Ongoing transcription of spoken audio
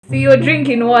So you're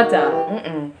drinking water?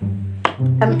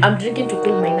 I'm drinking to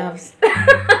cool my nerves.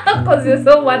 Because you're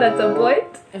so mad at some point?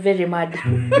 Very mad.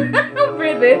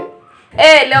 Breathe in.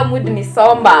 Leo mood ni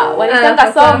somba. Wanitanga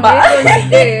For some somba. reason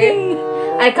today,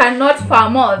 I cannot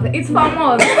farmouth. It's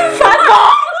farmouth.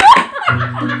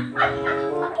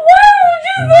 Why would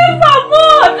you say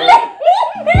farmouth?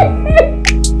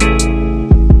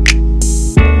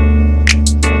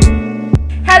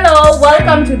 Hello,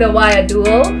 welcome to the Wire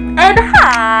Duo. And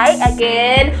hi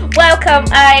again. Welcome.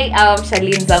 I am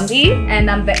Charlene Zambi. And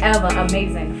I'm the ever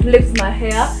amazing Flips My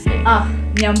Hair.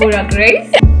 Nyambura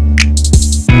Grace.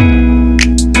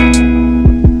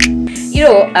 You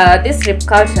know, this rape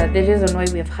culture, the reason why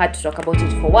we've had to talk about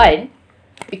it for one,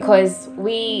 because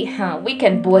we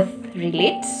can both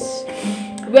relate.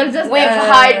 We'll just we've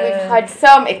had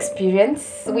some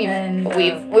experience. We can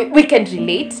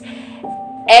relate.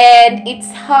 And it's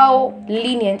how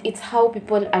lenient, it's how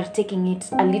people are taking it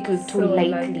a little too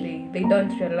lightly. They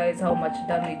don't realize how much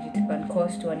damage it can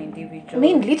cause to an individual. I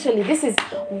mean, literally, this is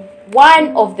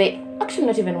one of the, actually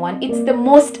not even one, it's the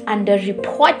most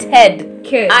underreported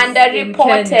case.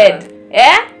 Underreported.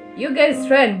 Yeah? You guys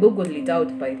try and Google it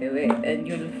out, by the way, and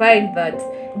you'll find that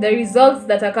the results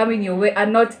that are coming your way are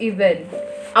not even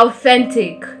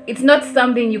authentic. It's not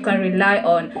something you can rely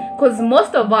on. Because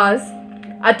most of us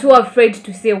are too afraid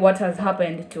to say what has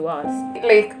happened to us.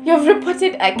 Like, you've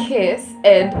reported a case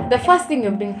and the first thing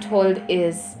you've been told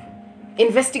is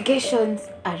investigations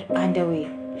are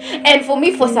underway. And for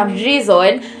me, for some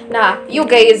reason, you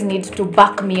guys need to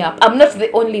back me up. I'm not the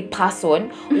only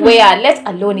person where, let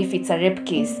alone if it's a rape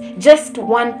case, just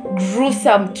one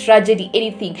gruesome tragedy,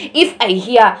 anything. If I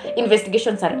hear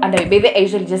investigations are underway, baby, I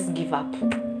usually just give up.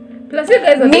 Plus, you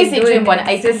guys are doing one.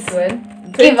 I just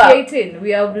give up. 2018,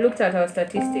 we have looked at our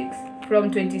statistics.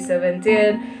 From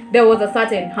 2017, there was a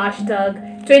certain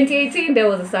hashtag. 2018, there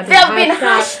was a certain hashtag. There have been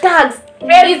hashtags.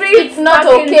 It's not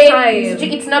okay.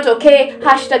 It's not okay.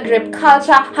 Hashtag rape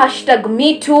culture. Hashtag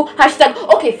me too. Hashtag.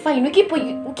 Okay, fine. We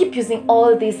keep using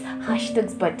all these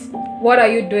hashtags, but what are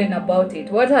you doing about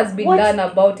it? What has been done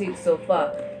about it so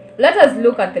far? Let us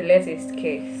look at the latest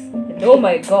case. And oh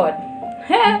my God,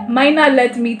 Minor,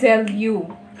 let me tell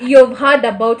you, you've heard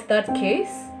about that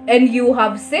case, and you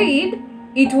have said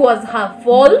it was her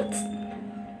fault.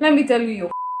 Let me tell you,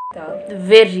 you're up.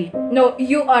 Very. No,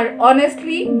 you are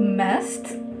honestly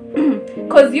messed.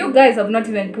 Because you guys have not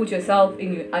even put yourself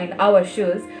in our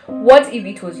shoes. What if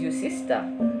it was your sister?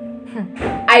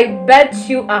 I bet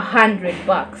you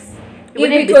 $100. You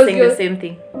wouldn't be saying the same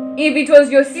thing. If it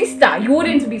was your sister, you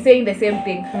wouldn't be saying the same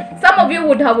thing. Some of you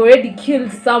would have already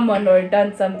killed someone or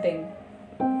done something.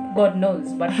 God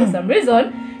knows. But for some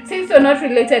reason, since you're not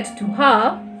related to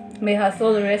her, may her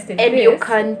soul rest in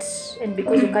peace. And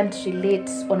because you can't relate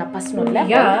on a personal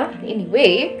level,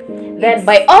 anyway, then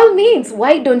by all means,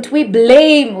 why don't we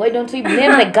blame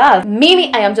the girl?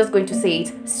 Mimi, I am just going to say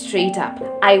it straight up.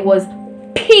 I was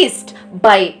pissed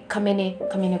by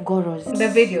Kamene Goro's the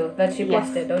video that she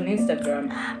posted on Instagram.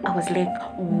 I was like,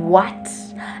 what?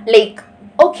 Like,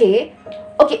 okay.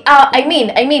 I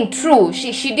mean, true.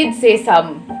 She did say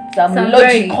some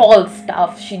logical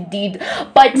stuff. She did,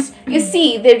 but you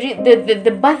see,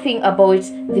 the bad thing about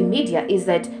the media is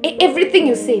that everything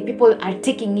you say, people are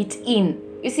taking it in.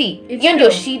 You see,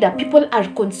 Shida, people are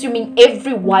consuming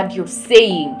every word you're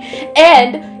saying,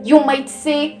 and you might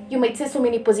say so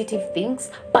many positive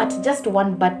things, but just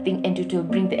one bad thing, and it will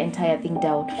bring the entire thing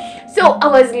down. So I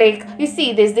was like, you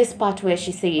see, there's this part where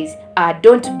she says,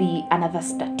 don't be another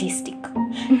statistic,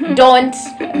 don't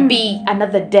be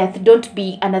another death, don't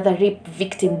be another rape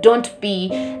victim, don't be,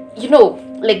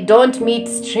 don't meet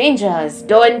strangers,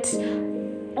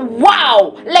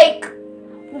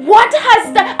 what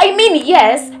has that? I mean,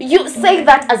 yes, you say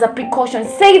that as a precaution.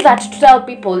 Say that to tell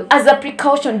people as a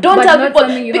precaution. Don't tell people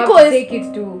you because have to take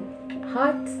it to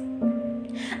heart.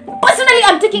 Personally,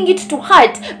 I'm taking it to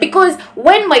heart because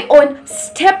when my own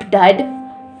stepdad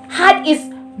had his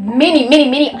many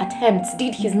attempts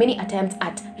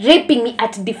at raping me,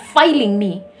 at defiling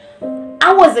me,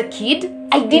 I was a kid.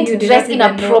 I didn't dress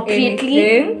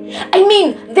inappropriately. I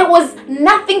mean, there was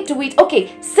nothing to it. Okay,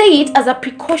 say it as a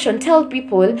precaution. Tell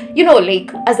people,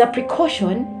 as a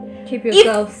precaution. Keep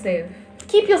yourself safe.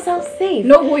 Keep yourself safe.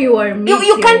 Know who you are meeting.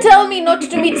 You can't tell me not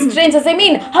to meet strangers. I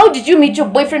mean, how did you meet your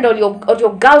boyfriend or your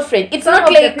girlfriend? It's not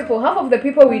like half of the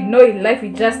people we know in life, we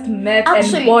just met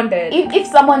and bonded. If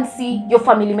someone see your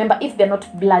family member, if they're not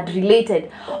blood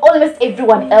related, almost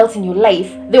everyone else in your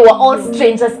life, they were all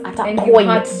strangers at a point. You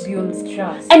had to build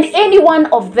trust. And any one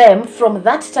of them, from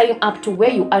that time up to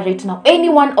where you are right now, any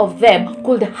one of them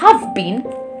could have been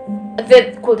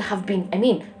there could have been,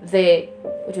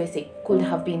 could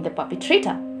have been the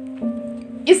perpetrator.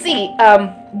 You see,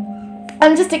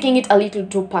 I'm just taking it a little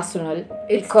too personal.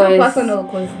 It's too personal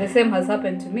because the same has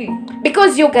happened to me.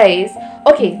 Because you guys,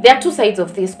 okay, there are two sides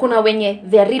of this. Kuna wenye,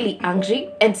 they're really angry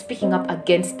and speaking up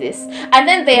against this. And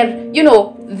then there,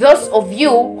 those of you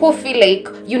who feel like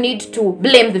you need to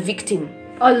blame the victim.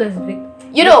 Always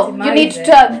you need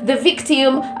to, the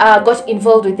victim got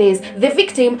involved with this. The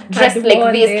victim dressed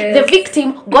like this. The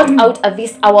victim got out at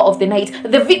this hour of the night.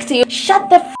 The victim, shut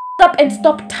the up and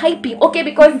stop typing, okay?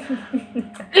 Because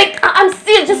like I'm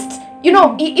still just,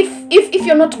 if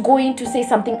you're not going to say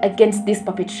something against this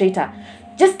perpetrator,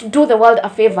 just do the world a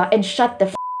favor and shut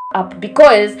the up,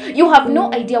 because you have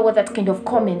no idea what that kind of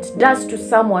comment does to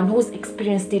someone who's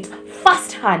experienced it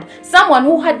firsthand, someone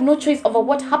who had no choice over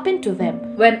what happened to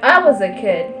them. When I was a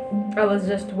kid, I was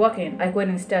just working. I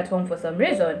couldn't stay at home for some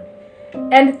reason,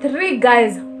 and 3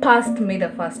 guys passed me the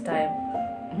first time.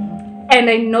 And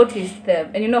I noticed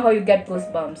them. And you know how you get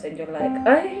goosebumps and you're like,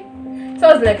 ay? So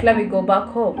I was like, let me go back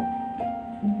home.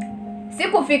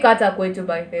 Sikufika hata kwetu,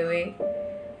 by the way.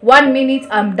 1 minute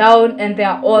I'm down and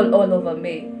they're all over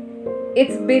me.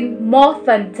 It's been more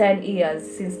than 10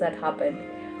 years since that happened.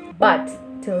 But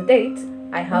till date,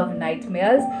 I have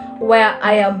nightmares where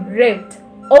I am raped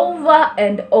over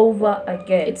and over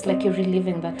again. It's like you're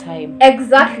reliving that time.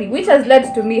 Exactly, which has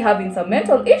led to me having some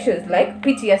mental issues like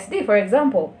PTSD, for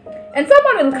example. And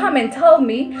someone will come and tell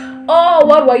me, oh,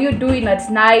 what were you doing at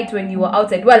night when you were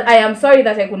outside? Well, I am sorry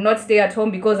that I could not stay at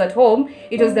home, because at home,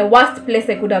 it was the worst place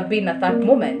I could have been at that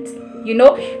moment.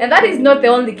 And that is not the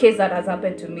only case that has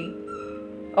happened to me.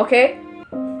 Okay?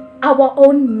 Our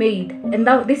own maid, and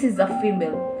now this is a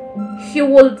female, she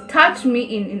will touch me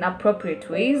in inappropriate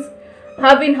ways,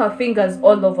 having her fingers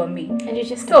all over me. And you're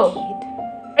just a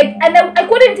kid. I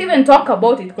couldn't even talk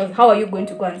about it, because how are you going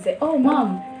to go and say, oh,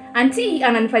 mom, auntie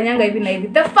ananifanyanga hivi na hivi?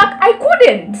 The fuck, I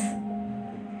couldn't.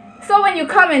 So when you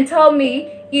come and tell me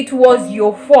it was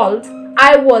your fault,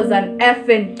 I was an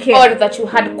effing kid, or that you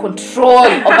had control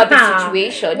over the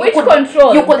situation,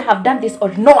 control? You could have done this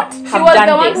or not. She was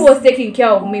the one who was taking care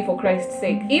of me, for Christ's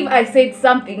sake. If I said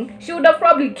something, she would have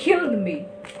probably killed me.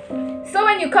 So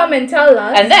when you come and tell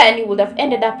us, and then you would have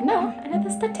ended up now another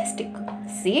statistic.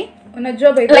 See? On a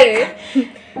job,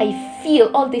 I feel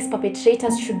all these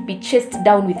perpetrators should be chased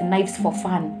down with knives for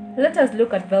fun. Let us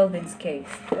look at Velvin's case.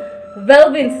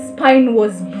 Velvin's spine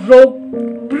was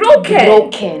broken.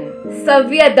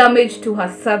 Severe damage to her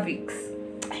cervix.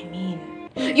 I mean,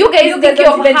 you guys think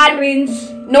you've had cringe.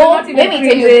 No, let me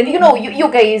tell you. You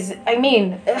guys. I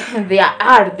mean, they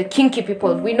are the kinky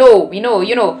people. We know.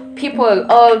 People,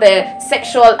 all the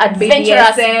sexual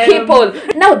adventurous BDSM. People.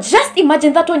 Now, just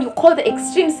imagine that when you call the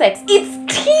extreme sex, it's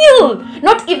still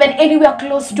not even anywhere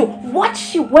close to what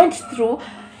she went through.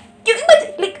 You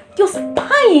imagine, like, your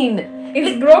spine.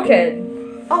 It's broken.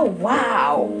 Oh,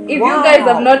 wow. If you guys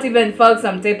have not even felt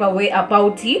some type of way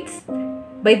about it,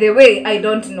 by the way, I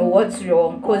don't know what's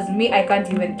wrong, because me, I can't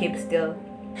even keep still.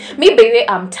 Me, baby,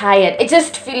 I'm tired. I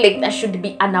just feel like there should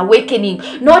be an awakening.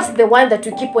 Not the one that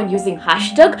you keep on using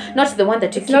hashtag. Not the one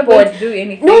that you keep not on... to do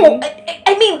anything. No,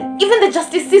 I mean, even the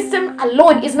justice system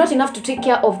alone is not enough to take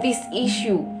care of this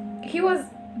issue.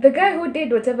 The guy who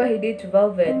did whatever he did to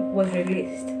Velvin was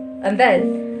released. And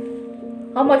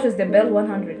then, how much was the bail?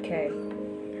 100K.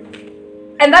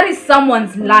 And that is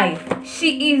someone's life.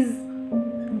 She is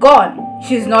gone.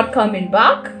 She's not coming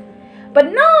back.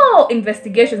 But no,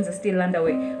 investigations are still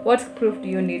underway. What proof do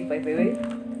you need, by the way?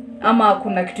 Ama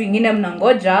kuna kitu ingine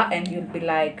mnangoja, and you'll be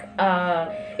like,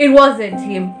 it wasn't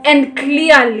him. And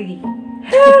clearly.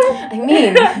 I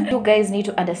mean, you guys need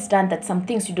to understand that some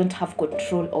things you don't have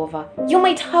control over. You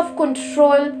might have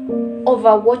control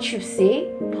over what you say,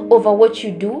 over what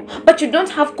you do, but you don't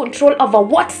have control over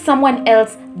what someone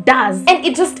else does. And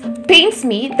it just pains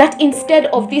me that instead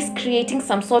of this creating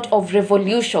some sort of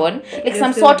revolution, like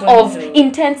some sort of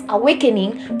intense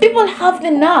awakening, people have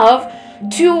the nerve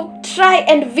to try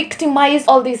and victimize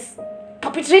all these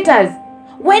perpetrators,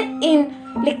 when in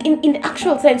the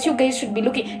actual sense, you guys should be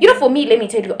looking. For me, let me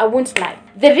tell you, I won't lie.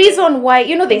 The reason why,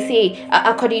 they say,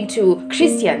 according to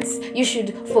Christians, you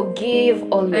should forgive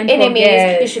all your enemies.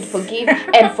 Forget. You should forgive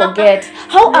and forget.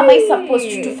 How am I supposed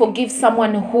to forgive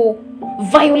someone who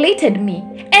violated me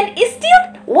and is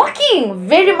still walking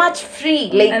very much free?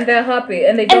 And they're happy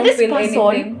and they don't feel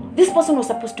anything. This person was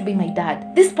supposed to be my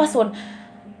dad. This person,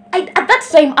 at that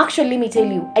time, actually, let me tell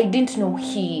you, I didn't know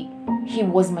he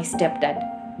was my stepdad.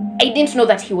 I didn't know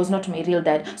that he was not my real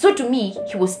dad. So to me,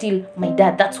 he was still my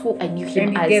dad. That's who I knew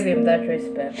him as. And you gave him that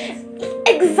respect.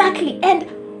 Exactly. And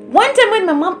one time when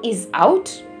my mom is out,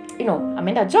 I'm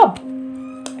in a job.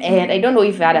 And I don't know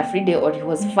if he had a free day or he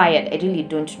was fired. I really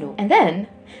don't know. And then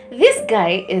this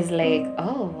guy is like,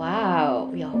 oh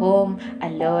wow, you're home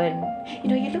alone. You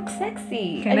know, you look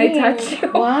sexy. Can I touch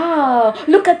you? Wow,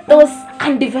 look at those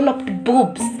undeveloped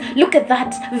boobs. Look at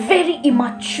that very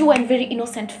immature and very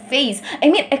innocent face. I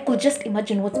mean, I could just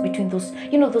imagine what's between those,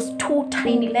 you know, those two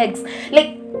tiny legs.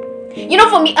 Like, you know,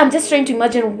 for me, I'm just trying to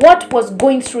imagine what was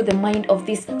going through the mind of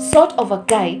this sort of a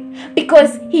guy,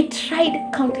 because he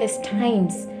tried countless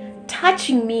times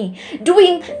touching me,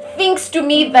 doing things to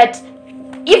me that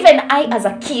even I as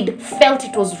a kid felt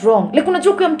it was wrong. Like,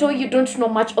 unajua ukiwa mtoi, you don't know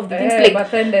much of the things, like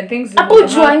but then the things about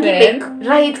juangi, like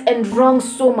right and wrong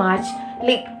so much.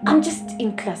 Like, I'm just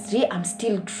in class 3, I'm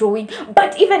still growing.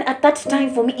 But even at that time,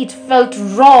 for me, it felt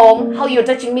wrong how you're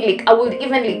touching me. Like, I would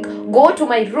even like go to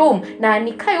my room, na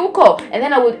nikae huko, and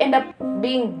then I would end up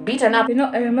being beaten up. You know,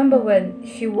 I remember when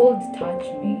she would touch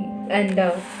me, and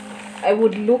I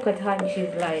would look at her and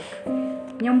she's like,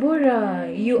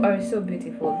 Nyambura, you are so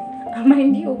beautiful.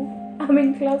 Mind you, I'm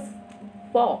in class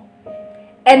 4.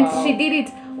 And she did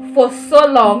it for so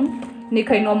long,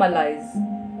 nikai normalize.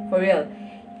 For real.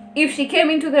 If she came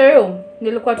into the room,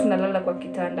 nilikuwa tunalala kwa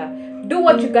kitanda. Do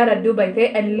what you gotta do by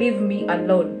there and leave me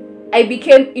alone. I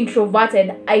became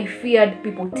introverted. I feared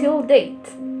people till date.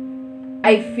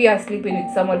 I fear sleeping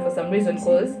with someone for some reason,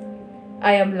 because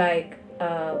I am like,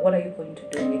 what are you going to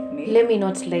do with me? Let me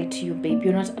not lie to you, babe.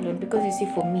 You're not alone. Because you see,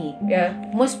 for me,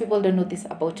 most people don't know this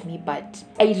about me, but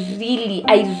I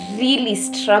really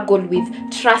struggle with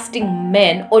trusting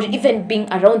men or even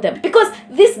being around them. Because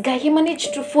this guy, he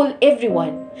managed to fool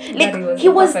everyone. Like, he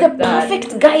was the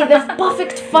perfect guy, the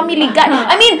perfect family guy.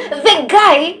 I mean,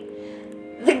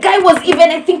 the guy was even,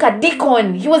 I think, a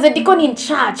deacon. He was a deacon in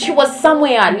church. He was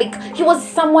somewhere. Like, he was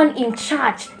someone in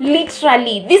church.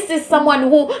 Literally. This is someone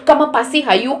who, kama pasi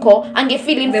hayuko, ange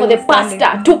in for the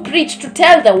pastor to preach, to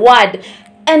tell the word.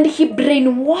 And he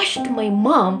brainwashed my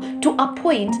mom to a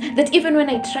point that even when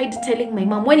I tried telling my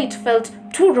mom, when it felt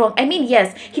too wrong, I mean,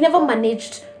 yes, he never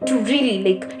managed to really,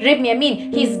 like, rape me. I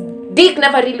mean, his dick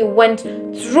never really went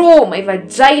through my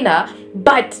vagina,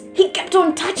 but he kept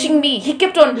on touching me. He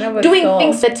kept on doing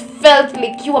things that felt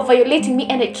like you were violating me.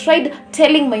 And I tried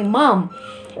telling my mom.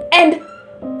 And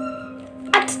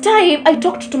at time, I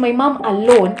talked to my mom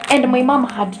alone, and my mom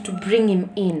had to bring him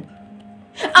in.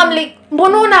 I'm like,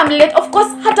 mbona I'm late? Of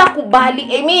course, hata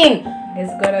kubali. I mean,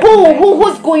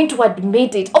 who's going to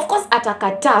admit it? Of course,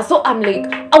 atakata. So I'm like,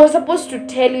 I was supposed to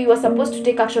tell you, you were supposed to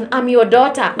take action. I'm your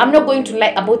daughter. I'm not going to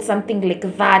lie about something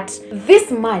like that.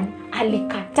 This man,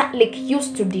 alikata, like,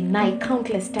 used to deny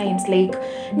countless times, like,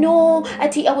 no,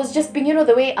 Ati, I was just being, you know,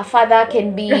 the way a father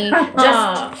can be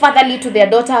just fatherly to their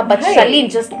daughter, but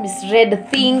Charlene just misread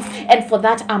things, and for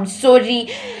that, I'm sorry.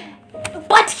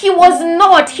 But he was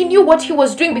not. He knew what he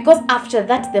was doing, because after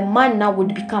that, the man now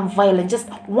would become violent. Just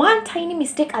one tiny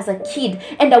mistake as a kid,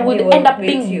 and I would end up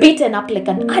being beaten up like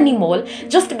an animal,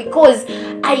 just because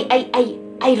I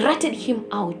ratted him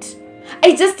out.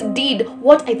 I just did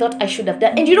what I thought I should have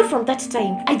done. And you know, from that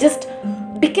time, I just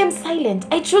became silent.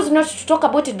 I chose not to talk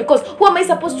about it, because who am I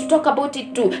supposed to talk about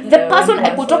it to? The person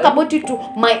I could talk about it to,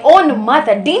 my own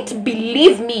mother, didn't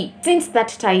believe me. Since that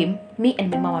time, me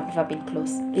and my mom have never been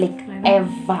close. Like,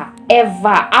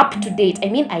 ever, up to date. I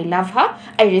mean, I love her,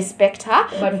 I respect her,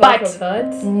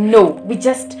 but no, we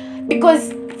just,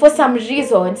 because for some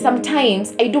reason,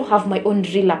 sometimes I do have my own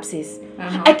relapses.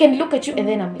 I can look at you and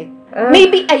then I'm like,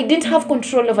 maybe I didn't have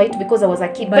control over it because I was a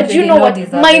kid. But you know what?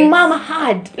 My mom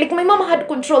had. Like, my mom had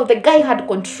control. The guy had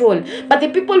control. But the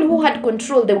people who had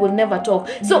control, they will never talk.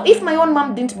 So if my own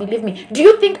mom didn't believe me, do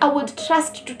you think I would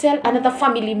trust to tell another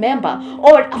family member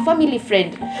or a family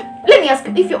friend? Let me ask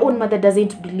you, if your own mother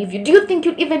doesn't believe you, do you think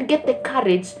you'll even get the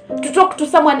courage to talk to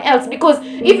someone else? Because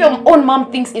if your own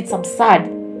mom thinks it's absurd,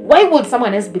 why would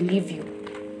someone else believe you?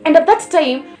 And at that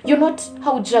time, you're not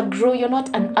haujagro, you're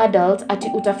not an adult, ati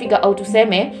utafigure out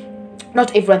useme,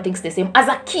 not everyone thinks the same. As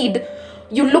a kid,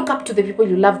 you look up to the people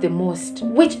you love the most,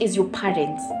 which is your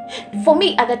parents. For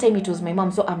me, at that time, it was my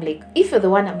mom. So I'm like, if you're the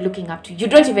one I'm looking up to, you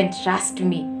don't even trust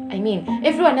me. I mean,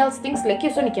 everyone else thinks like you,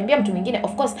 so nikiambia mtu mwingine,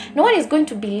 of course, no one is going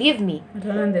to believe me. I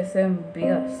don't know the same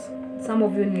BS. Some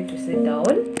of you need to sit down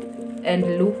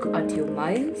and look at your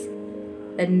minds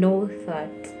and know that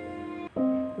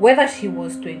whether she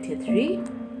was 23,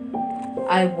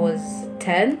 I was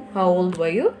 10. How old were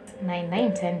you?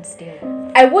 9, 10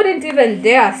 still. I wouldn't even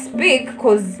dare speak,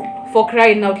 because for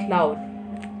crying out loud,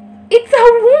 it's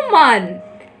a woman.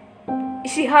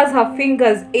 She has her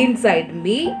fingers inside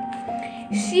me.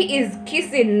 She is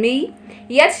kissing me.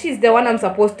 Yet she's the one I'm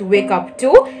supposed to wake up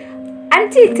to.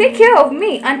 Auntie, take care of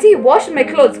me. Auntie, wash my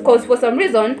clothes. Because for some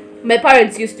reason, my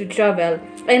parents used to travel,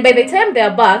 and by the time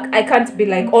they're back, I can't be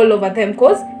like all over them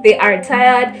because they are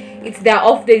tired. It's their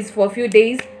off days for a few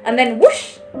days, and then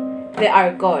whoosh, they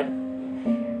are gone.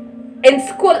 In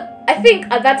school, I think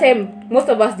at that time most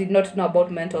of us did not know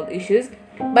about mental issues,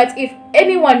 but if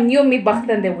anyone knew me back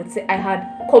then, they would say I had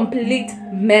complete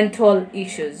mental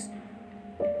issues.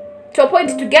 To a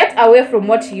point, to get away from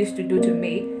what she used to do to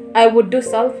me, I would do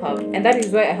self-harm, and that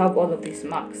is why I have all of these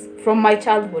marks from my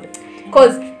childhood.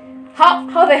 Because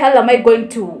how the hell am I going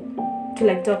to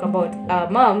like talk about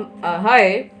mom,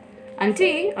 hi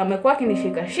auntie amekuwa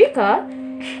akinishika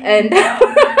and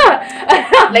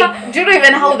like, do you know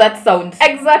even how that sounds?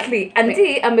 Exactly.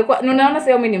 Auntie amekuwa, unaona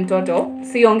sasa mimi ni mtoto,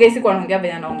 siongei siku anaongea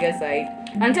venye anaongea sasa hivi.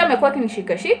 Auntie amekuwa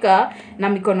akinishika na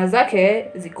mikono zake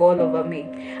ziko all over me.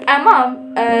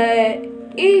 Mom,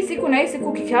 hii siku na hii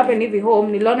siku kikihappen hivi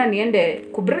home, niliona niende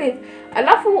kubreathe,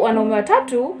 alafu wanaume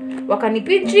watatu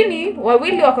wakanipin chini,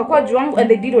 wawili wakakuwa juu wangu, and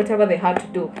they did whatever they had to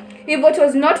do. If it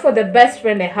was not for the best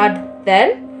friend I had then,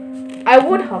 I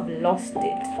would have lost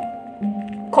it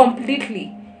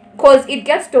completely, because it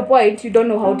gets to a point you don't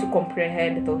know how to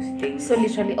comprehend those things. So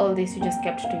literally all this you just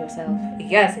kept to yourself?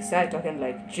 Yes, I started talking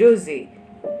like juicy.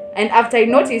 And after I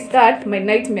noticed that, my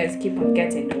nightmares keep on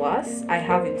getting worse. I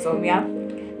have insomnia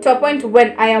to a point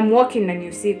when I am walking na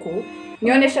usiku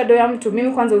nione shadow ya mtu,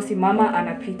 mimi kwanza usimama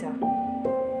anapita.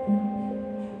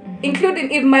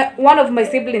 Including if one of my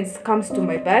siblings comes to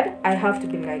my bed, I have to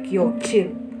be like, yo, chill.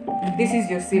 This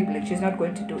is your sibling. She's not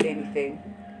going to do anything.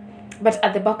 But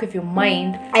at the back of your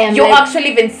mind, you're like,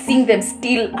 actually even seeing them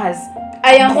still as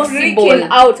I am possible. Freaking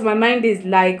out. My mind is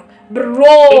like,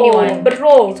 anyone.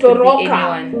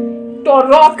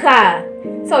 Toroka.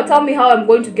 So tell me how I'm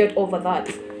going to get over that.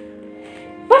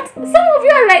 But some of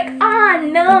you are like,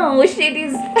 no, shit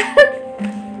is...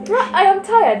 I am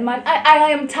tired, man.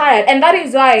 I am tired. And that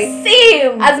is why,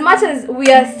 same. As much as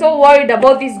we are so worried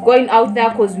about this going out there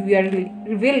because we are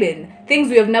revealing things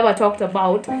we have never talked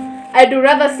about, I'd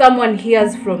rather someone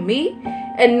hears from me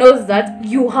and knows that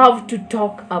you have to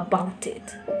talk about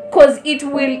it, because it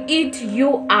will eat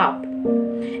you up.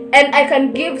 And I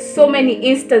can give so many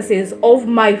instances of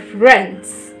my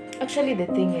friends. Actually, the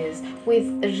thing is, with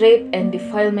rape and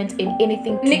defilement and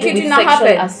anything to do with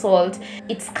sexual assault,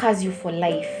 it scars you for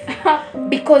life.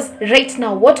 Because right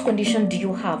now, what condition do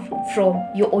you have from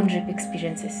your own rape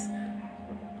experiences?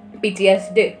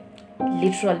 PTSD.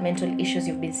 Literal mental issues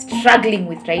you've been struggling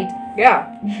with, right?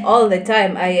 Yeah, all the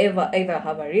time. I either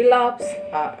have a relapse,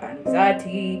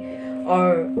 anxiety,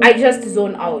 or I just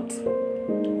zone out.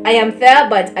 I am there,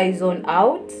 but I zone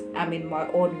out. I'm in my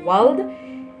own world.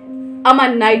 I'm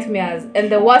at nightmares,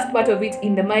 and the worst part of it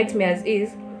in the nightmares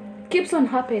is keeps on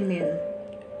happening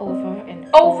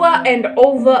over and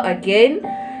over again.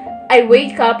 I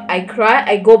wake up, I cry,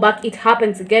 I go back, it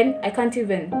happens again. I can't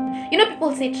even. You know,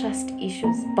 people say trust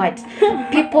issues, but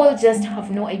people just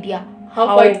have no idea how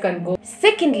far it can go.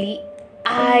 Secondly,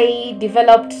 I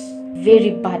developed very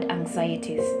bad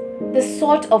anxieties. The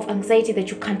sort of anxiety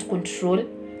that you can't control.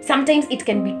 Sometimes it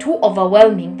can be too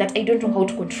overwhelming that I don't know how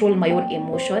to control my own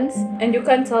emotions. And you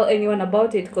can't tell anyone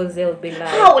about it because they'll be like...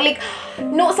 How? Like,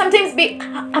 no, sometimes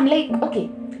I'm like, okay,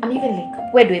 I'm even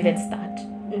like, where do I even start?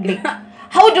 Like,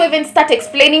 how do I even start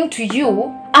explaining to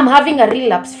you I'm having a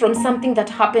relapse from something that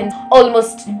happened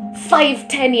almost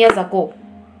 5-10 years ago?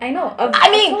 I know.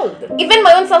 Even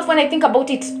my own self, when I think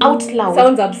about it out loud,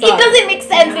 sounds absurd. It doesn't make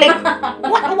sense. Like,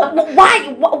 why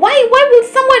will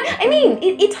someone? I mean,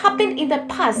 it happened in the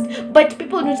past, but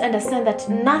people don't understand that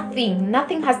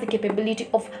nothing has the capability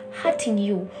of hurting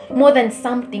you more than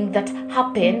something that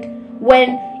happened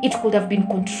when it could have been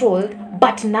controlled,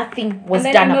 but nothing was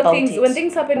done about it. When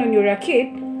things happen when you're a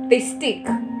kid, they stick.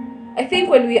 I think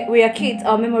when we are kids,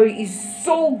 our memory is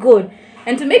so good.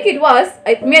 And to make it worse,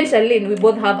 me and Charlene, we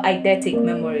both have eidetic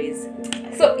memories.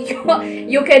 So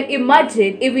you can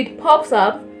imagine if it pops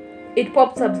up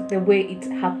the way it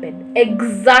happened.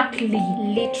 Exactly.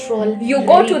 Literal. You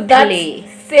go to that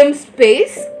same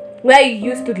space where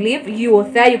you used to live, you were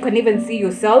there, you can even see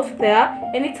yourself there,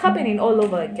 and it's happening all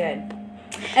over again.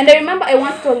 And I remember I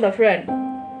once told a friend,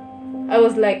 I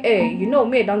was like, hey,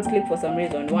 me, I don't sleep for some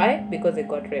reason. Why? Because I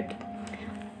got raped.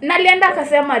 Nalienda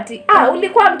akasema ati,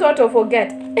 ulikuwa mtoto,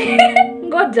 forget.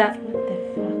 Ngoja.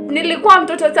 Nilikuwa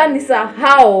mtoto sana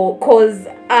nisahau cause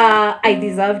I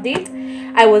deserved it.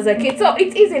 I was a kid. So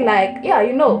it's easy like, yeah,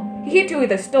 he hit you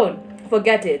with a stone.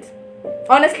 Forget it.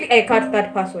 Honestly, I cut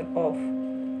that person off.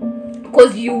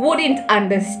 Cause you wouldn't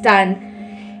understand.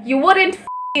 You wouldn't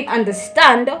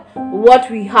understand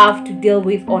what we have to deal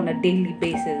with on a daily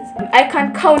basis. I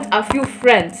can count a few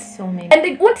friends. So many. And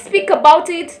they won't speak about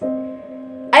it.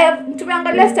 I have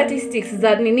tumeangalia statistics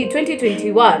za nini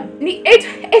 2021 ni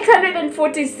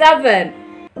 847.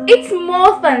 It's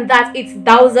more than that. It's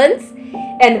thousands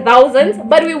and thousands,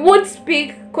 but we won't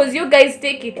speak because you guys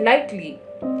take it lightly.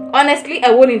 Honestly,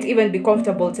 I wouldn't even be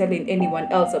comfortable telling anyone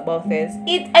else about this.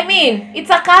 It's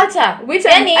a culture. Which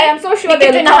I am so sure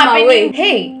they'll come away.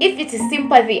 Hey, if it is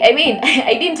sympathy, I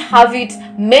didn't have it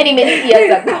many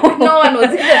years ago. No one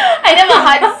was even. I never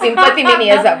had sympathy many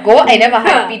years ago. I never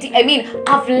had pity.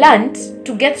 I've learned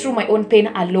to get through my own pain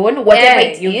alone, whatever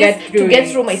it is, to get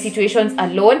through my situations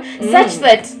alone, such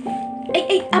that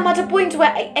I'm at a point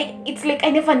where it's like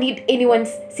I never need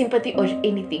anyone's sympathy or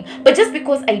anything. But just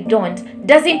because I don't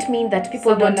doesn't mean that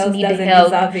people Someone don't else need doesn't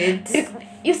help. deserve it.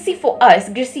 You see, for us,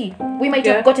 Gracie, we might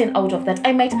have gotten out of that.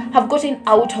 I might have gotten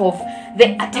out of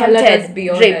the attempted Let us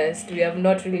be honest, we have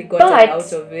not really gotten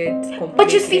out of it completely.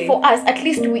 But you see, for us, at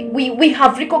least we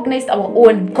have recognized our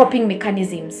own coping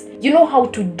mechanisms. You know how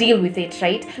to deal with it,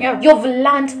 right? Yeah. You've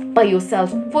learned by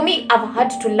yourself. For me, I've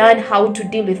had to learn how to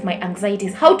deal with my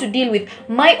anxieties, how to deal with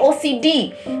my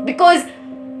OCD, because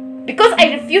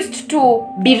I refused to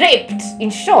be raped, in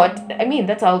short,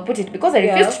 that's how I'll put it, because I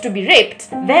refused to be raped,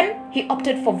 then he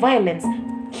opted for violence.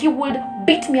 He would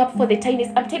beat me up for the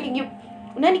tiniest. I'm telling you,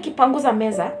 unani kipanguza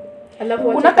meza,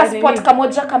 unaka spot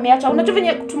kamoja kameacha, unajua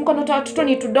venye tumkono ta watoto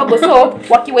ni tudogo, so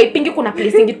wakiwaipingi kuna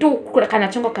placing tu kuna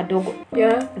kanachongo kadogo.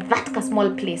 That ka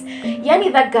small place.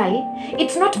 That guy,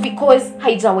 it's not because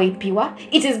haijawaipiwa,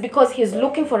 it is because he's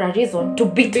looking for a reason to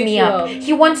beat me up.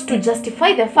 He wants to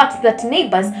justify the fact that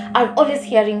neighbors are always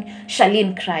hearing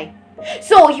Charlene cry.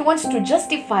 So he wants to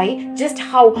justify just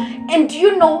how, and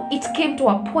it came to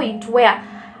a point where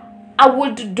I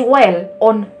would dwell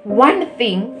on one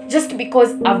thing just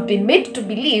because I've been made to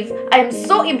believe I am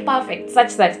so imperfect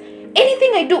such that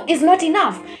anything I do is not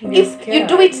enough. If you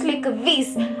do it like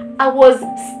this, I was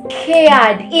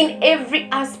scared in every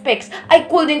aspect. I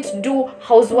couldn't do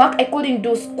housework. I couldn't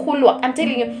do schoolwork. I'm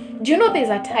telling you, do you know there's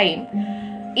a time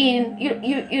in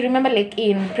you remember like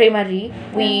in primary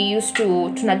we used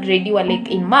to tunagradiwa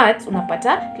like in maths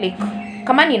unapata like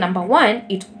kama ni number 1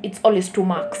 it's always 2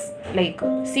 marks like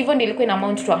sivyo nilikuwa in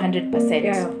amount to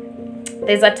 100%.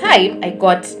 There's a time I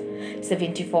got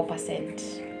 74%.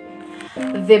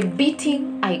 The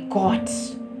beating I got,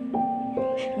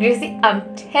 Gracie, I'm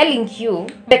telling you,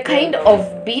 the kind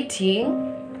of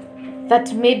beating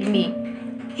that made me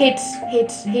hate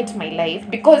my life,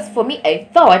 because for me I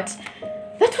thought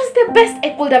that was the best I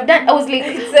could have done. I was like,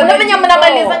 unafanya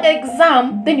mnamaliza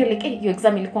exam, then you're like, hey, your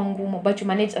exam ilikuwa ngumu, but you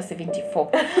managed a 74.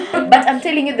 But I'm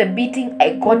telling you, the beating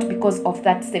I got because of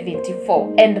that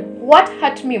 74. And what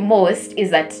hurt me most is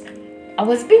that I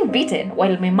was being beaten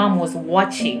while my mom was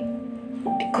watching,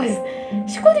 because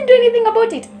she couldn't do anything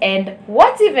about it. And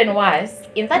what's even worse,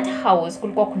 in that house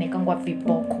kulikuwa kunaekangwa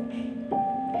viboko.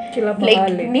 Like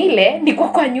nile niko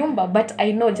kwa nyumba, but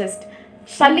I know just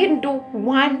Charlene do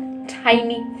one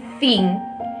tiny thing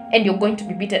and you're going to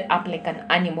be beaten up like an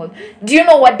animal. Do you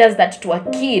know what does that to a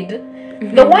kid?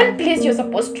 Mm-hmm. The one place you're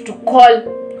supposed to call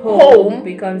home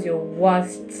becomes your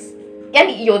worst.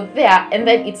 And you're there, and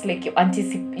then it's like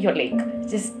you're like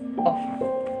just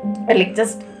like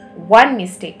just one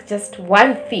mistake, just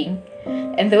one thing,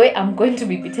 and the way I'm going to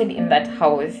be beaten in that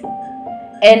house.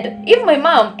 And if my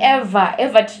mom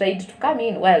ever tried to come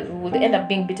in, well, we would end up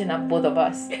being beaten up, both of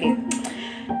us.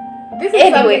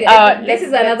 This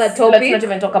is another topic. Let's not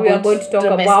even talk about we are going to talk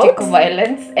domestic about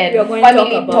violence and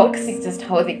family talks. It's just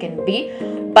how they can be.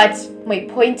 But my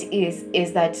point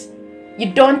is that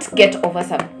you don't get over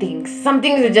some things. Some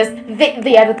things are just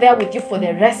they are there with you for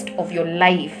the rest of your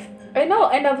life. I know,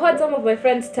 and I've heard some of my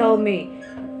friends tell me,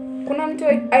 kuna mtu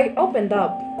I opened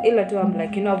up ila tu I'm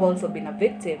like, I've also been a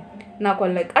victim. Na kwa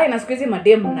like, na siku hizi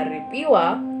madem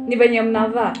mnaripiwa, ni venye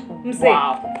mnavaa.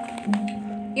 Wow.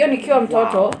 Hiyo nikiwa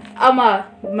mtoto, ama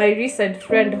my recent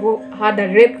friend who had a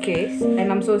rape case,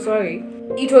 and I'm so sorry.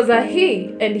 It was a he,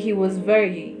 and he was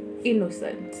very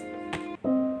innocent.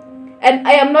 And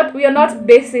we are not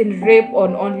basing rape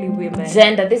on only women.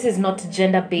 Gender, this is not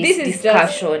gender-based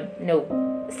discussion. No.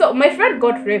 So my friend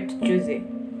got raped Tuesday.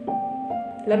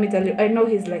 Let me tell you, I know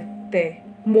he's like the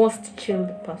most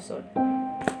chilled person.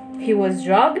 He was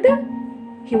drugged,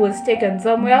 he was taken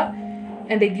somewhere,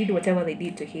 and they did whatever they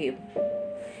did to him.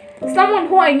 Someone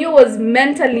who I knew was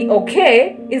mentally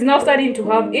okay is now starting to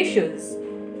have issues.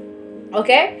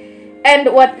 Okay?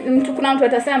 And what kuna mtu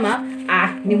atasema,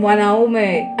 ni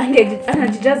mwanaume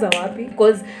anajijaza wapi?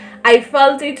 Because I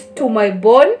felt it to my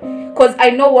bone, because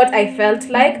I know what I felt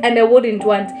like, and I wouldn't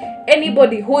want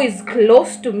anybody who is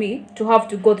close to me to have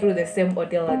to go through the same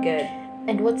ordeal again.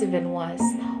 And what's even worse,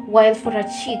 while for a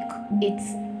chick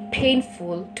it's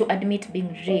painful to admit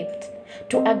being raped.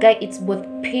 To a guy, it's both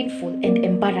painful and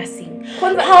embarrassing.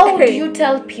 How do you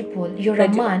tell people you're a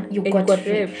man, you got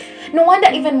raped? No wonder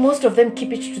even most of them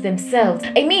keep it to themselves.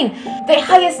 I mean, the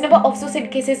highest number of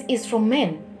suicide cases is from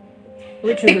men.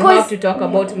 Which we have to talk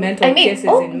about mental cases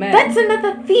in men. That's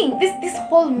another thing. This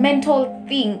whole mental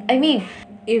thing. I mean,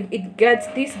 if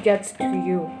this gets to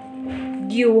you,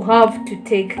 you have to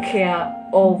take care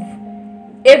of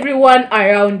everyone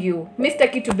around you. Mr.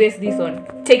 Key to base this on.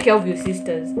 Take care of your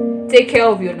sisters. Take care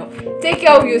of your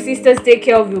sisters. Take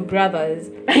care of your brothers.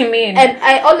 I mean, and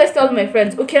I always tell my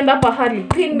friends, ukienda pahali,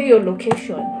 pin me your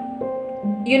location.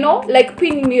 You know, like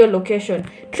pin me your location.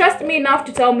 Trust me enough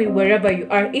to tell me wherever you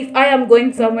are. If I am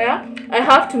going somewhere, I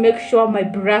have to make sure my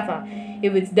brother,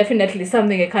 if it's definitely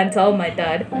something I can't tell my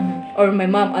dad or my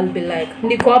mom, I'll be like,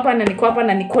 niko hapa na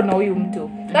niko na huyu mtu.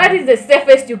 That is the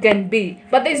safest you can be.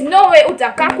 But there's no way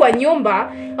utakaa kwa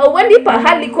nyumba hauendi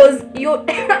pahali because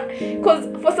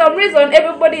for some reason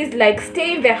everybody is like,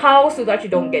 stay in the house so that you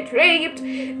don't get raped.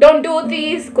 Don't do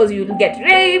this because you'll get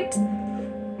raped.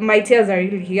 My tears are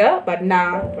really here, but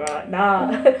nah.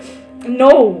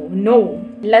 No.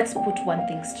 Let's put one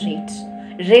thing straight.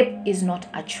 Rape is not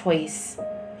a choice.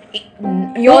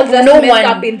 You're just messed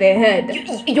up in the head.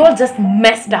 You're just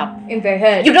messed up in the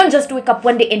head. You don't just wake up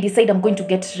one day and decide I'm going to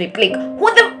get raped. Like,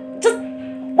 what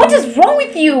is wrong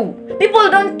with you? People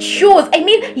don't choose. I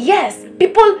mean, yes,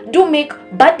 people do make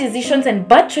bad decisions and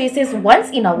bad choices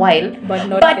once in a while, but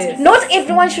not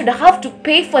everyone should have to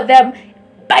pay for them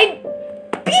by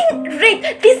being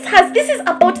raped. This is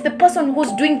about the person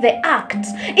who's doing the act.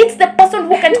 It's the person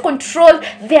who can't control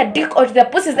their dick or their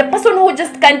pussy. It's the person who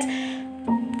just can't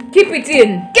keep it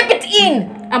in.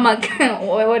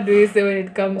 What do you say when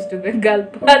it comes to the girl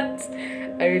part?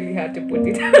 I really had to put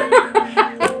it.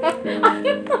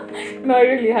 No, I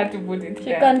really had to put it.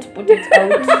 You can't put it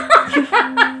out.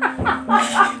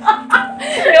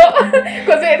 No,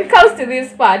 because when it comes to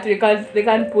this part, they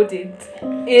can't put it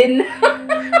in.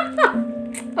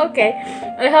 Okay,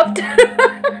 I have to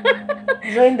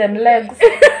join them legs.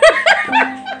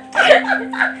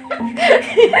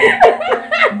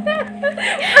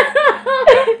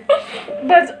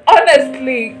 But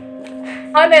honestly,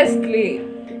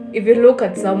 if you look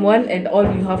at someone and all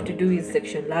you have to do is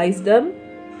sexualize them,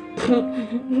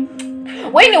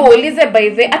 when you ulize by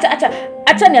the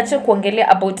acha niache kuongelea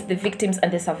about the victims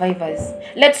and the survivors.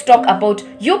 Let's talk about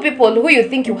you people who you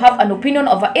think you have an opinion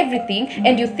over everything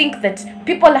and you think that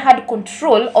people had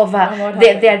control over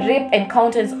their rape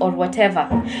encounters or whatever.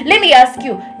 Let me ask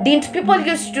you, didn't people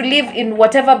used to live in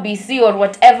whatever BC or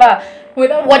whatever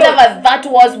that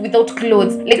was without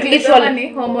clothes? Like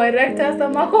literally Homo erectus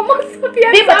ama Homo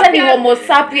sapiens. Homo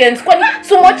sapiens.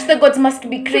 So much the gods must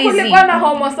be crazy.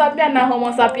 Homo sapien na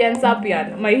Homo sapiens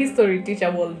sapien. My history teacher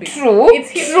will be. True. It's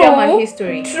history and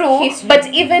history. True. History.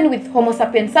 But even with Homo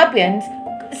sapiens sapiens,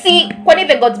 see, kwani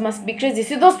the gods must be crazy.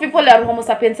 See, those people are Homo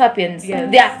sapiens sapiens.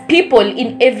 Yes. They are people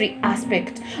in every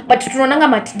aspect. But tunaonanga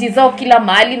matiti zao kila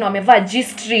mahali na wamevaa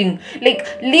G-string. Like,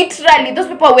 literally, those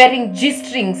people are wearing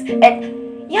G-strings. And,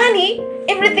 yani,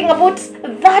 everything about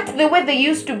that, the way they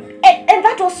used to... And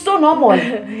that was so normal.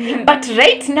 But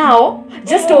right now,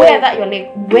 just to wear that, you're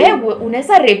like, where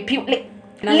unaweza rape you? Like,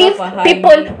 leave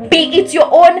people be. It's your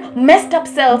own messed up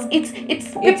selves. It's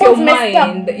your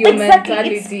mind, your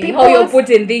mentality, it's how you're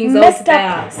putting things messed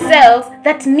out up cells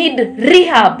that need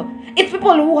rehab. It's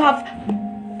people who have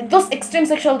those extreme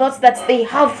sexual thoughts that they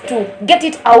have to get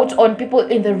it out on people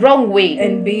in the wrong way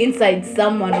and be inside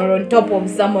someone or on top of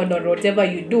someone or whatever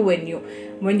you do when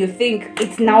you think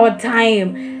it's now a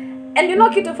time. And you know,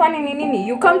 kitu funny nini,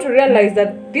 you come to realize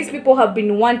that these people have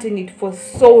been wanting it for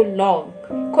so long.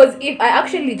 Because if I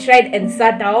actually tried and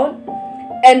sat down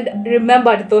and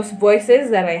remembered those voices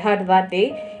that I heard that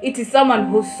day, it is someone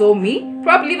who saw me,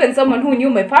 probably even someone who knew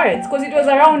my parents, because it was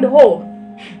around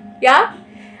home. Yeah?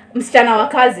 Msichana wa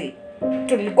kazi.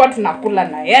 Tulikuwa tunakula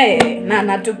na yeye na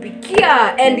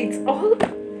natupikia, and it's all.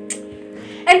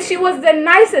 And she was the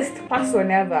nicest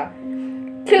person ever.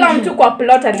 Kila mtu kwa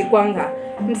plot alikuanga.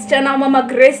 Msichana mama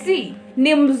Gracie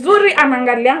ni mzuri,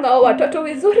 anaangalianga watoto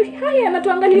vizuri. Haya,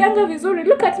 anatuangalianga vizuri.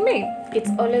 Look at me.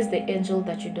 It's always the angel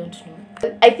that you don't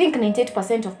know. I think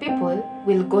 98% of people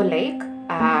will go like,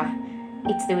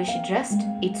 it's the way she dressed.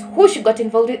 It's who she got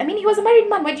involved with. I mean, he was a married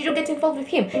man. Why did you get involved with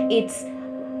him? It's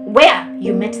where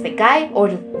you met the guy or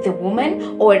the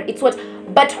woman, or it's what.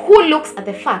 But who looks at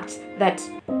the fact that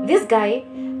this guy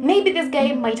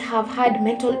might have had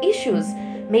mental issues.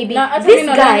 Maybe this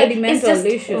guy is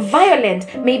just violent.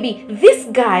 Maybe this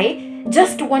guy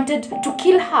just wanted to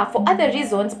kill her for other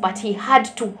reasons, but he had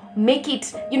to make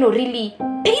it, really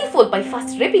painful by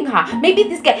first raping her. Maybe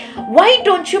this guy, why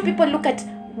don't you people look at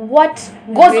what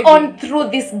goes on through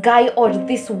this guy or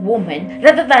this woman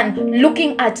rather than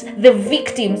looking at the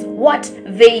victims, what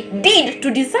they did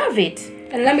to deserve it?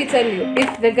 And let me tell you,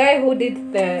 if the guy who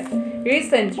did the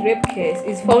recent rape case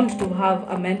is found to have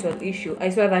a mental issue, I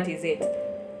swear that is it.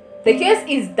 The case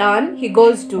is done. He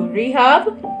goes to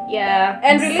rehab. Yeah.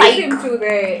 And release him to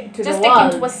the just world.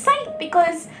 Take him to a site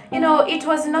because it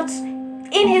was not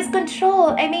in his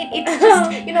control. I mean, it's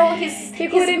just he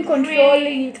couldn't control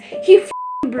it. He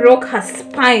broke her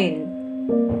spine.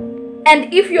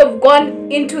 And if you have gone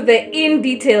into the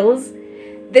details,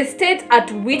 the state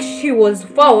at which she was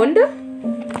found,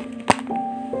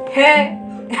 hey,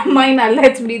 Minor,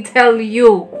 let me tell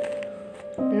you,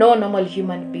 no normal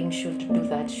human being should do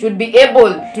that. Should be able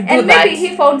to do that. And maybe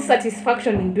he found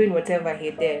satisfaction in doing whatever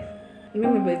he did.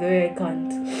 Maybe by the way, I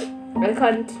can't.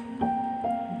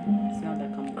 It's not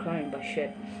like I'm crying, but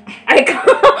shit. I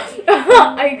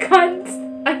can't.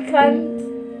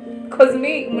 Cause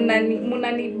me,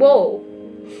 munani bo.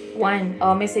 One,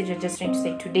 our message you're just trying to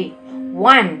say today.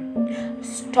 One,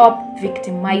 stop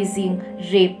victimizing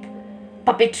rape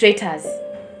perpetrators.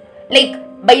 Like,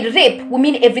 by rape, we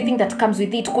mean everything that comes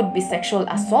with it. Could be sexual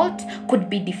assault, could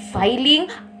be defiling,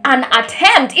 an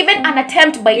attempt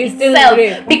by it's itself.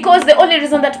 Because the only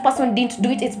reason that person didn't do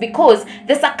it is because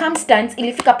the circumstance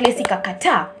ilifika place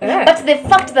ikakata. Yeah. But the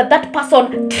fact that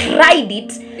person tried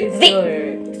it,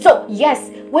 so yes,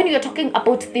 when you're talking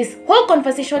about this whole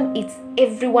conversation, it's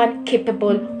everyone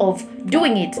capable of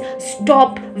doing it.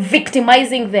 Stop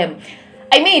victimizing them.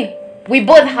 I mean, we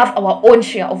both have our own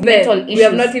share of mental issues. We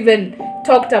have not even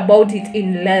talked about it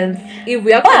in length. If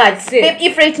we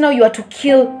if right now you are to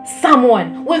kill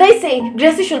someone, will they say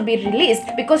Gracie should be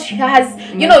released because she has,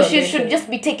 she should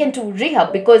just be taken to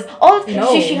rehab because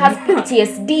she has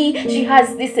PTSD, she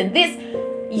has this and this.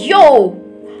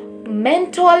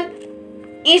 Mental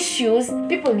issues,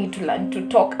 people need to learn to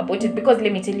talk about it because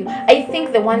let me tell you, I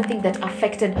think the one thing that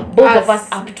affected both of us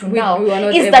up to now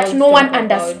is that no one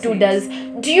understood us.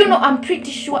 Do you know, I'm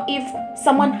pretty sure if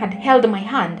someone had held my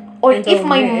hand or if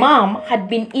my mom had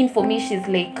been in for me, she's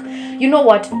like, you know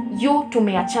what, you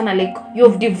tumeachana, like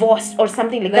you've divorced or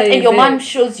something like that, and your mom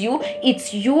shows you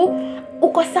it's you,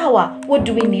 uko sawa, what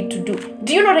do we need to do?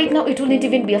 Do you know right now it wouldn't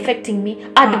even be affecting me?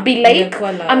 I'd be like,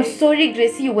 I'm sorry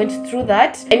Gracie, you went through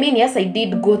that. I mean, yes, I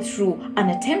did go through an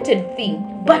attempted thing,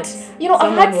 but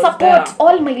I've had support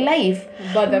all my life.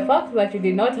 But the fact that you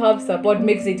did not have support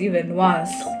makes it even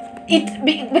worse.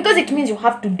 Because it means you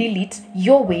have to deal it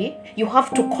your way, you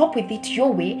have to cope with it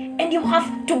your way, and you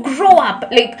have to grow up.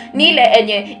 Like nile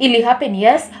enye ili happen,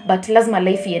 yes, but lazima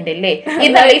life iendelee.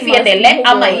 Either life iendelee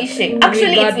ama ishe.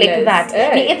 Actually, it's like that.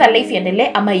 Ni either life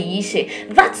iendelee ama ishe.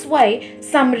 That's why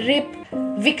some rape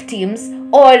victims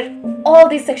or all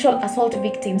these sexual assault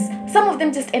victims, some of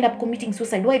them just end up committing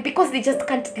suicide. Why? Because they just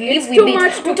can't live with it. It's too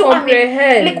much to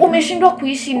comprehend. Like umeshindwa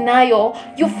kuishi nayo,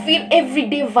 you feel every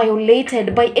day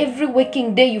violated. By every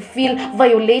waking day you feel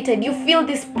violated. You feel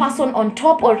this person on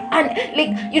top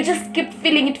like you just keep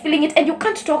feeling it, and you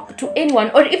can't talk to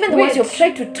anyone, or even the ones you've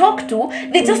tried to talk to,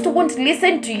 they just won't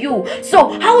listen to you.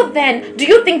 So how then do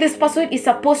you think this person is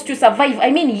supposed to survive? I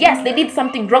mean, yes, they did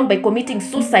something wrong by committing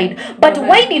suicide, but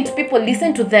why didn't people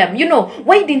listen to them?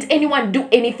 Why didn't anyone do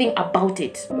anything about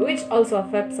it? Which also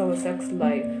affects our sex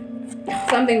life.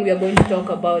 Something we are going to talk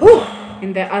about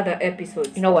in the other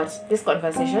episodes. You know what? This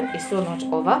conversation is so not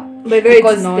over.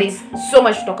 Because there's so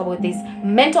much to talk about. This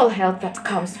mental health that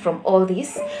comes from all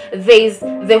this. There's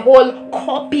the whole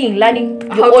coping, learning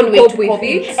your own way to cope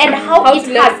it, and how it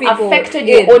has affected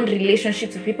your own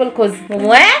relationships with people. Because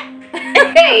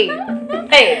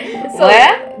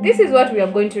this is what we are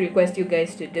going to request you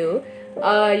guys to do.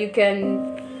 You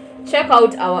can check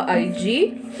out our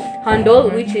IG handle,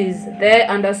 which is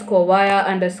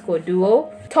there_wire_duo.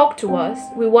 Talk to us.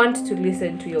 We want to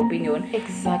listen to your opinion.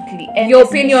 Exactly. And your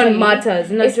opinion matters.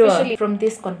 Especially from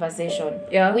this conversation.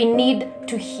 Yeah. We need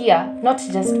to hear not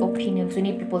just opinions. We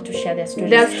need people to share their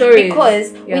stories.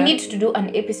 Because we need to do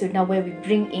an episode now where we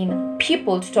bring in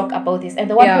people to talk about this. And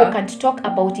the one who can't talk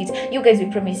about it, you guys, we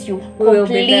promise you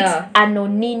complete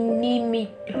anonymity.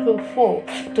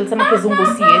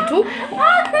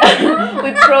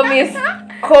 We promise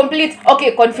complete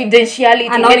confidentiality.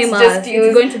 Anonymous.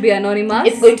 It's going to be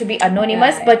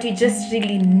anonymous. Yeah. But we just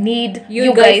really need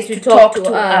you guys to talk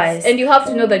to us. And you have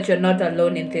to know that you're not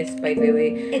alone in this, by the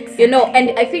way. Exactly.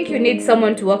 And I think you need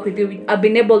someone to work with you. I've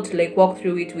been able to walk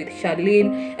through it with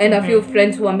Charlene and a few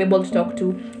friends who I'm able to talk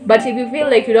to. But if you feel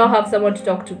like you don't have someone to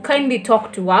talk to, kindly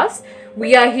talk to us.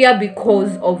 We are here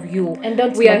because of you, and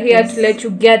we are here to let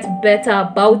you get better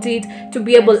about it, to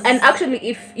be able. And actually,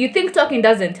 if you think talking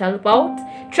doesn't help out,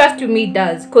 trust me, it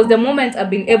does. Because the moment I've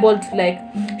been able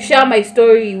to share my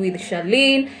story with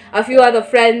Charlene, a few other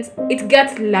friends, it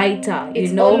gets lighter.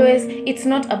 It's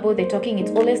not about the talking.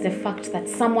 It's always the fact that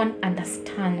someone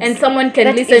understands and someone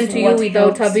can listen to you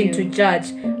without having to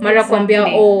judge. Mara kwambia,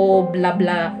 blah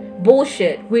blah.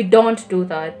 Bullshit. We don't do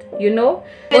that. We're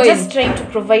just trying to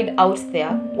provide out there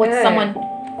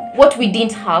what we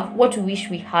didn't have, what we wish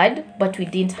we had, but we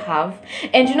didn't have.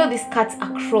 And this cuts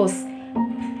across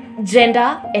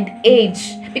gender and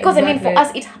age, because exactly. For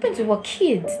us it happens when we're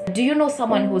kids. Do you know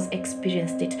someone who's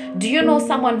experienced it? Do you know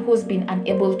someone who's been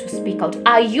unable to speak out?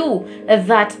 Are you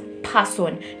that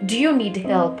person? Do you need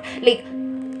help?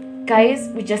 Guys,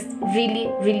 we just really,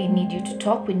 really need you to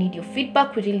talk. We need your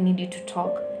feedback. We really need you to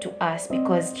talk to us,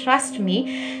 because trust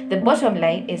me, the bottom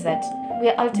line is that we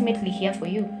are ultimately here for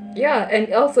you. Yeah,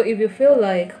 and also if you feel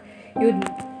like you'd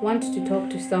want to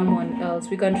talk to someone else,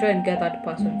 we can try and get that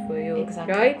person for you.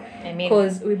 Exactly. Right?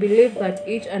 Because we believe that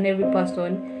each and every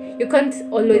person, you can't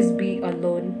always be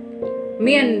alone.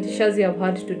 Me and Shazi have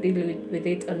had to deal with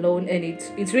it alone, and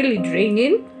it's really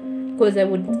draining. Because I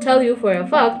would tell you for a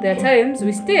fact, there are times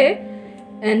we stay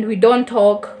and we don't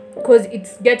talk because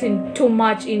it's getting too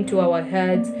much into our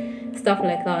heads, stuff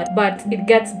like that. But it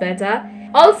gets better.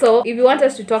 Also, if you want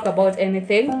us to talk about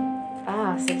anything,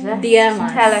 suggest. DM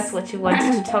us. Tell us what you want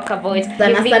to talk about.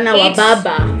 Sana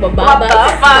wababa.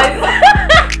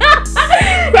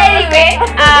 Anyway,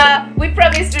 we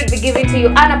promised we'd be giving to you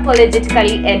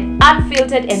unapologetically and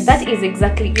unfiltered, and that is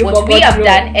exactly what we have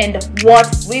done and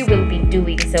what we will be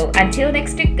doing. So until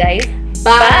next week, guys.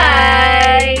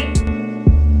 Bye.